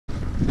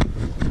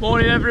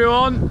Morning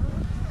everyone.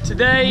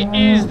 Today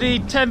is the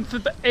 10th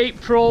of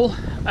April.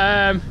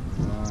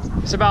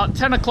 It's about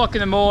 10 o'clock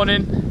in the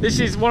morning. This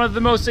is one of the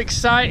most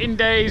exciting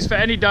days for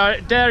any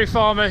dairy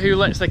farmer who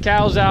lets the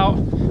cows out.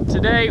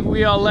 Today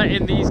we are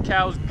letting these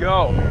cows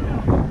go.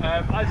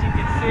 As you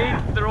can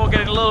see, they're all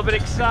getting a little bit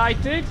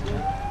excited.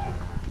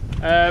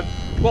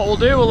 What we'll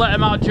do, we'll let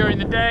them out during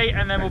the day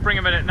and then we'll bring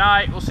them in at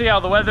night. We'll see how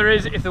the weather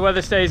is. If the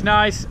weather stays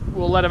nice,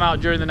 we'll let them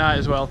out during the night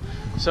as well.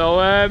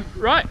 So,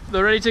 right,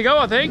 they're ready to go,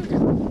 I think.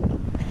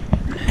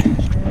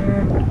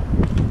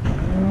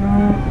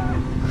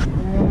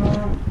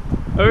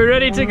 Are we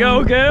ready to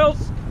go, girls?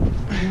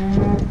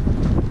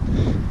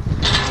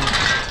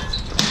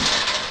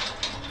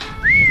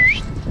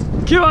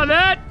 Come on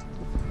then!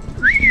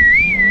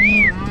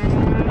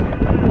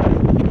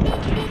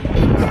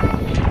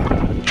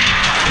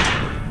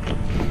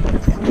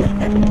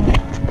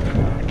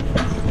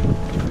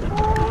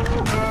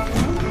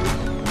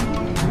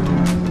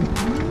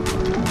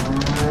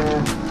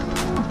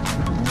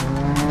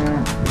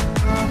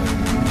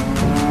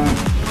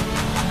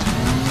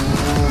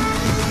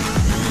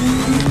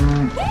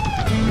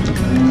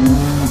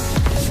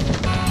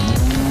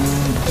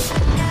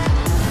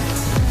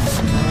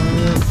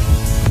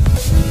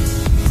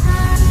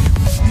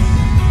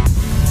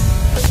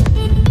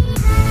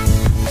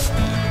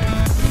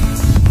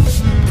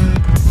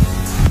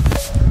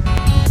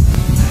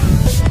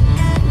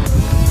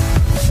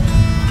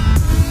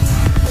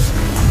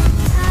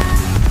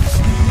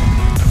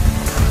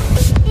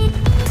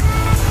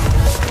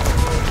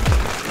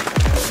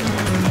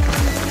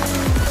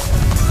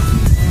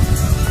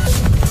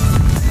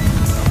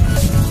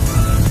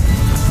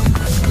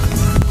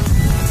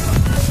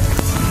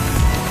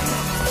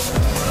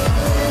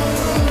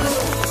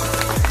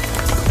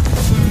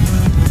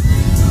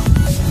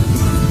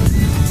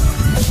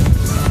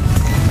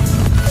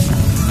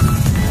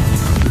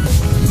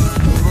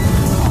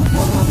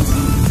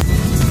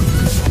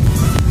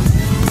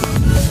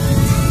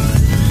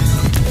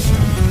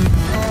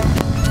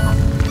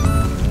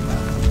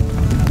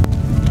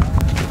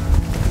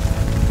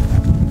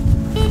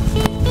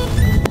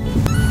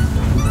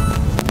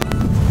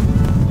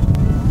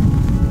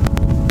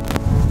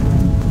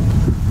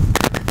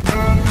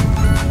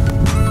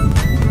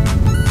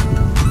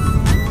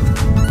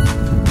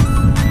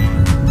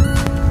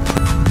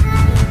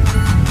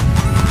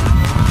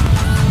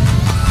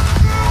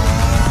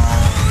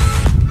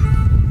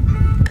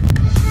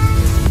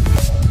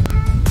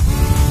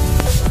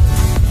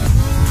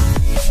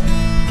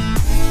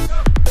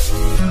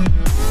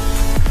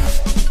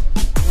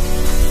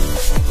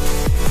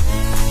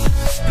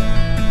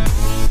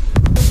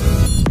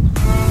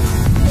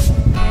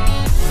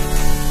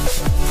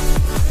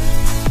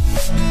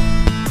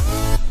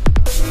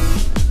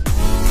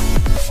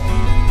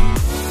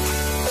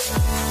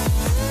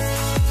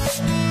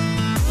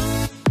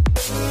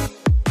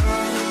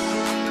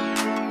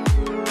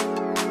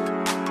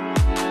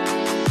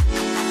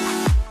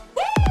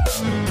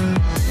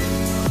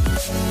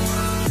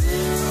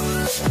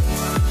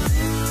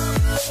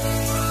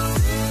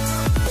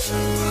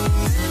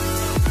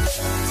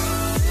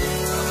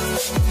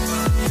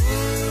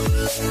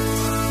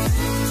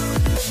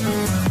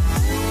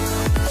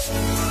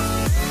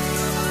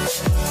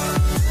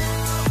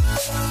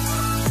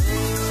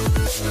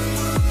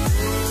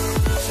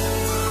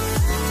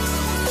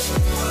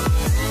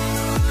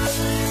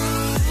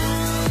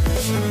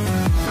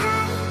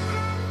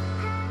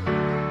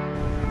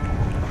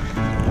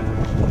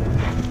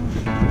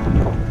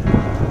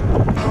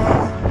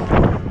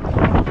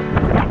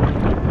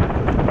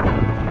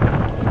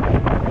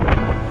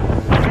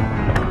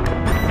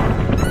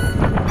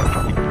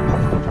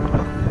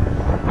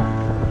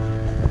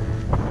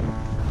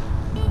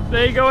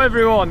 There you go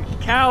everyone,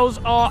 cows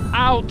are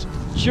out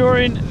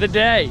during the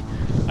day.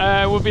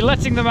 We'll be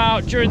letting them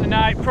out during the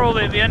night,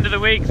 probably at the end of the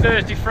week,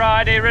 Thursday,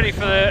 Friday, ready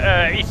for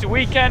the Easter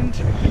weekend.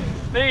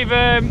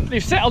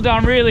 They've settled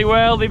down really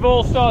well. They've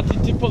all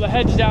started to put their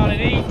heads down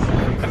and eat.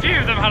 A few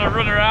of them had a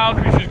run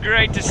around, which was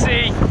great to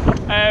see.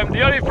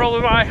 The only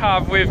problem I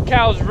have with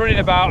cows running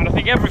about, and I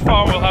think every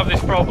farmer will have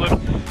this problem,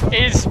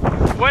 is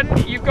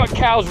when you've got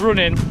cows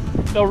running,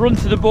 they'll run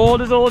to the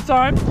borders all the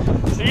time.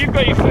 So you've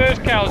got your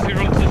first cows who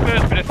run to the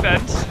first bit of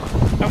fence,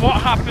 and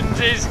what happens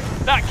is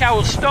that cow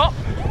will stop,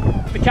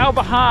 the cow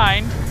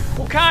behind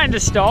will kind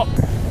of stop,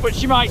 but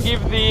she might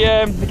give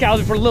the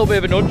cows in front a little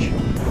bit of a nudge,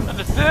 and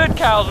the third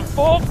cows and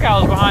fourth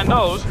cows behind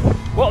those,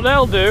 what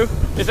they'll do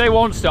is they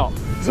won't stop.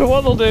 So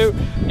what they'll do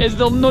is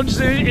they'll nudge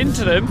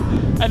into them,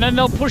 and then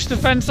they'll push the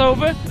fence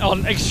over,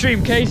 on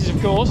extreme cases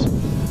of course,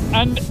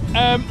 and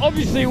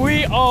obviously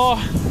we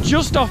are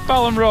just off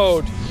Pemberton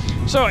Road.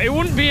 So it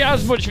wouldn't be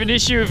as much of an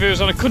issue if it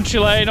was on a country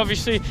lane.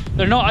 Obviously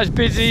they're not as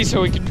busy,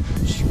 so we could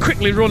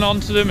quickly run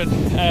onto them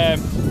and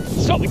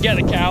stop and get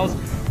the cows.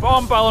 But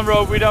on Pemberton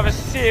Road we'd have a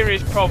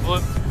serious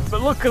problem.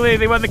 But luckily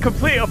they went the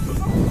complete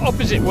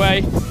opposite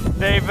way.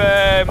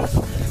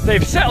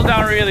 They've settled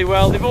down really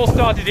well. They've all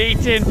started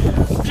eating.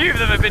 A few of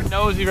them have been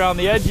nosy around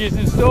the edges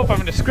and stuff,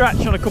 having a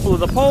scratch on a couple of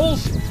the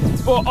poles.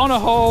 but on a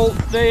whole,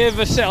 they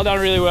have settled down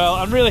really well.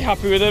 I'm really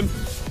happy with them.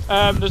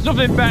 There's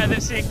nothing better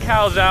than seeing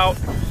cows out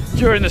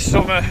during the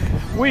summer.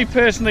 We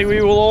personally,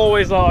 we will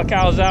always let our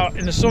cows out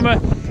in the summer.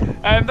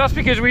 That's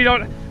because we're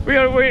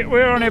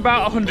only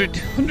about 100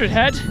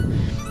 head.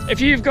 If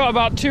you've got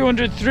about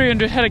 200,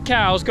 300 head of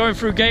cows going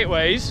through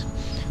gateways,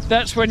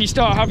 that's when you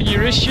start having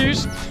your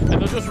issues and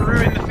they'll just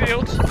ruin the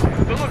fields.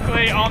 But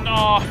luckily on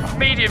our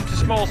medium to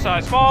small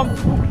size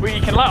farm,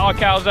 we can let our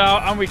cows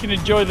out and we can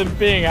enjoy them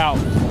being out.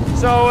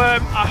 So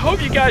I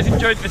hope you guys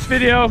enjoyed this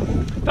video.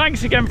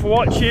 Thanks again for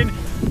watching,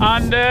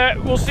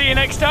 and we'll see you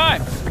next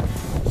time.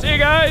 See you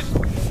guys.